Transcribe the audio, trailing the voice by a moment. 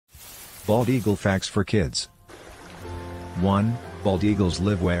Bald eagle facts for kids. 1. Bald eagles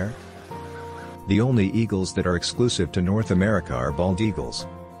live where? The only eagles that are exclusive to North America are bald eagles.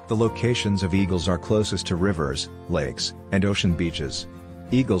 The locations of eagles are closest to rivers, lakes, and ocean beaches.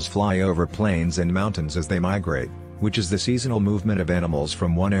 Eagles fly over plains and mountains as they migrate, which is the seasonal movement of animals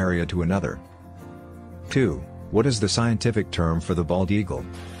from one area to another. 2. What is the scientific term for the bald eagle?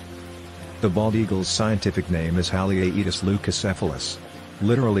 The bald eagle's scientific name is Haliaeetus leucocephalus.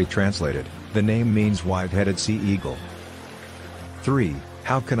 Literally translated, the name means white-headed sea eagle. 3.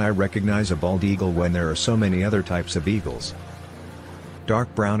 How can I recognize a bald eagle when there are so many other types of eagles?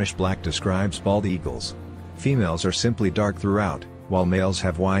 Dark brownish-black describes bald eagles. Females are simply dark throughout, while males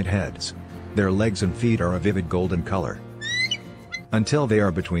have white heads. Their legs and feet are a vivid golden color. Until they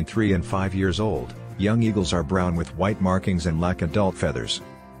are between 3 and 5 years old, young eagles are brown with white markings and lack adult feathers.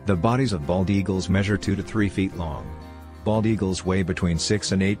 The bodies of bald eagles measure 2 to 3 feet long. Bald eagles weigh between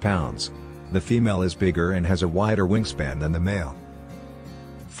 6 and 8 pounds. The female is bigger and has a wider wingspan than the male.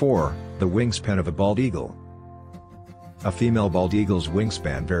 4. The wingspan of a bald eagle. A female bald eagle's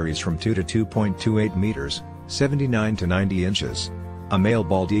wingspan varies from 2 to 2.28 meters, 79 to 90 inches. A male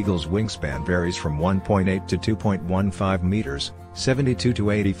bald eagle's wingspan varies from 1.8 to 2.15 meters, 72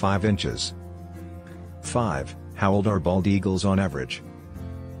 to 85 inches. 5. How old are bald eagles on average?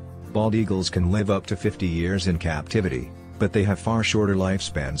 Bald eagles can live up to 50 years in captivity, but they have far shorter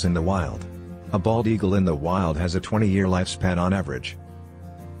lifespans in the wild. A bald eagle in the wild has a 20-year lifespan on average.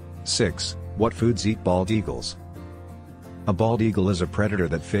 6. What foods eat bald eagles? A bald eagle is a predator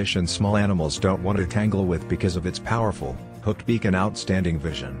that fish and small animals don't want to tangle with because of its powerful, hooked beak and outstanding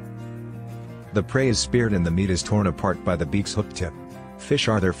vision. The prey is speared and the meat is torn apart by the beak's hooked tip. Fish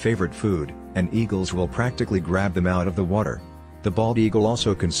are their favorite food, and eagles will practically grab them out of the water. The bald eagle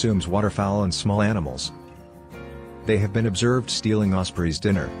also consumes waterfowl and small animals. They have been observed stealing osprey's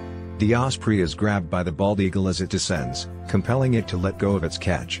dinner. The osprey is grabbed by the bald eagle as it descends, compelling it to let go of its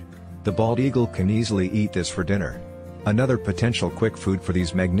catch. The bald eagle can easily eat this for dinner. Another potential quick food for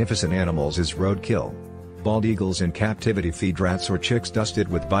these magnificent animals is roadkill. Bald eagles in captivity feed rats or chicks dusted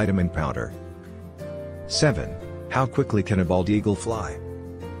with vitamin powder. 7. How quickly can a bald eagle fly?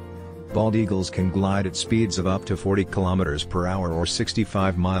 Bald eagles can glide at speeds of up to 40 kilometers per hour or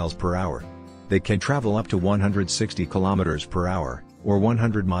 65 miles per hour. They can travel up to 160 kilometers per hour, or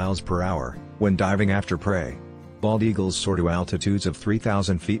 100 miles per hour, when diving after prey. Bald eagles soar to altitudes of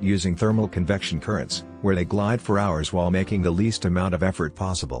 3,000 feet using thermal convection currents, where they glide for hours while making the least amount of effort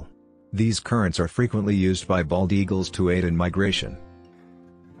possible. These currents are frequently used by bald eagles to aid in migration.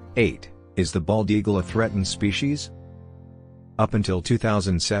 8. Is the bald eagle a threatened species? Up until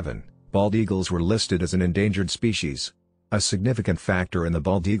 2007, bald eagles were listed as an endangered species. A significant factor in the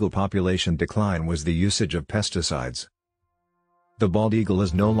bald eagle population decline was the usage of pesticides. The bald eagle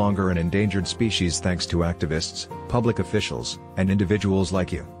is no longer an endangered species thanks to activists, public officials, and individuals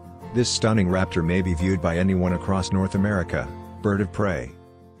like you. This stunning raptor may be viewed by anyone across North America, bird of prey.